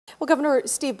Well, Governor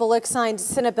Steve Bullock signed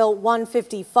Senate Bill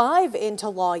 155 into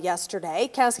law yesterday.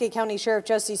 Cascade County Sheriff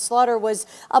Jesse Slaughter was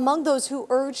among those who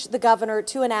urged the governor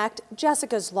to enact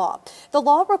Jessica's Law. The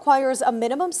law requires a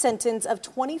minimum sentence of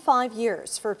 25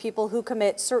 years for people who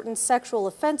commit certain sexual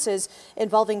offenses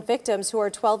involving victims who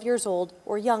are 12 years old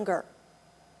or younger.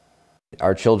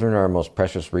 Our children are our most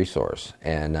precious resource,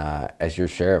 and as your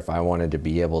sheriff, I wanted to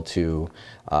be able to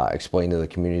explain to the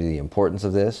community the importance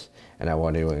of this, and I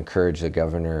wanted to encourage the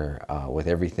governor with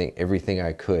everything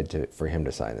I could for him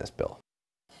to sign this bill.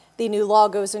 The new law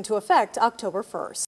goes into effect October 1st.